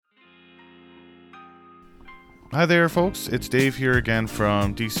Hi there, folks. It's Dave here again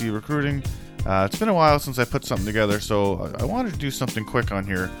from DC Recruiting. It's been a while since I put something together, so I wanted to do something quick on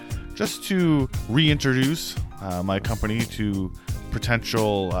here just to reintroduce my company to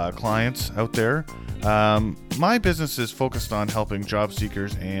potential clients out there. My business is focused on helping job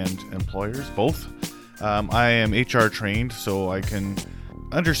seekers and employers, both. I am HR trained, so I can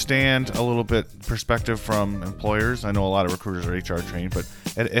understand a little bit perspective from employers. I know a lot of recruiters are HR trained, but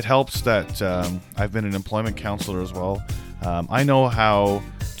it helps that I've been an employment counselor as well. I know how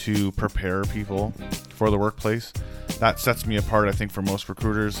to prepare people for the workplace. That sets me apart, I think, from most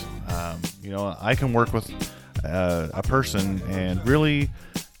recruiters. I can work with a person and really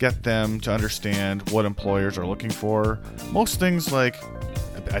get them to understand what employers are looking for. Most things like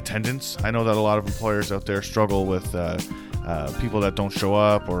attendance. I know that a lot of employers out there struggle with people that don't show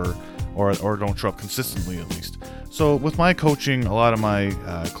up or don't show up consistently, at least. So with my coaching, a lot of my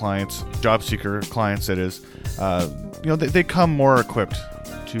clients, job seeker clients, that is, they come more equipped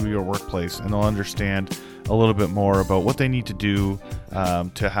to your workplace, and they'll understand a little bit more about what they need to do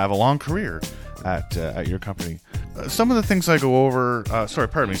to have a long career at your company. Some of the things I go over,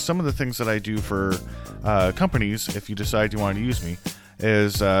 some of the things that I do for companies, if you decide you want to use me,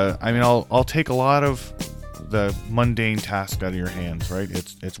 is I'll take a lot of the mundane task out of your hands, right?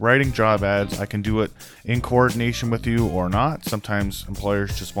 It's writing job ads. I can do it in coordination with you or not. Sometimes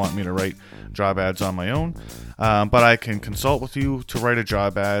employers just want me to write job ads on my own, but I can consult with you to write a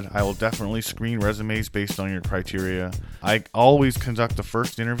job ad. I will definitely screen resumes based on your criteria. I always conduct the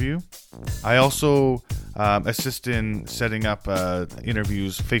first interview. I also assist in setting up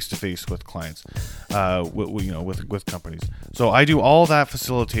interviews face-to-face with clients, with companies. So I do all that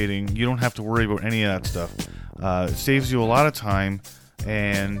facilitating. You don't have to worry about any of that stuff. It saves you a lot of time,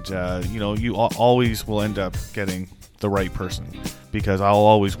 and you always will end up getting the right person, because I'll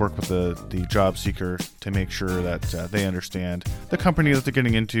always work with the job seeker to make sure that they understand the company that they're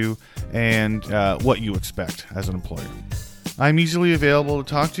getting into and what you expect as an employer. I'm easily available to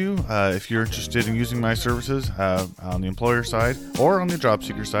talk to you if you're interested in using my services on the employer side or on the job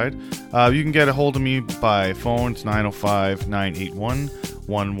seeker side. You can get a hold of me by phone. It's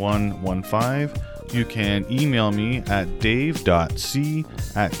 905-981-1115. You can email me at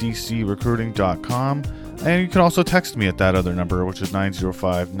dave.c@dcrecruiting.com. And you can also text me at that other number, which is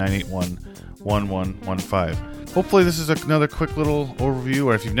 905-981-1115. Hopefully this is another quick little overview,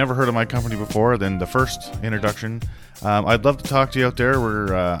 or if you've never heard of my company before, then the first introduction. I'd love to talk to you out there.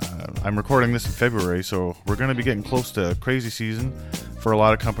 I'm recording this in February, so we're going to be getting close to crazy season for a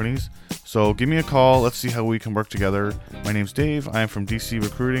lot of companies. So give me a call. Let's see how we can work together. My name's Dave. I am from DC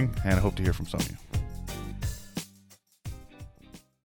Recruiting, and I hope to hear from some of you.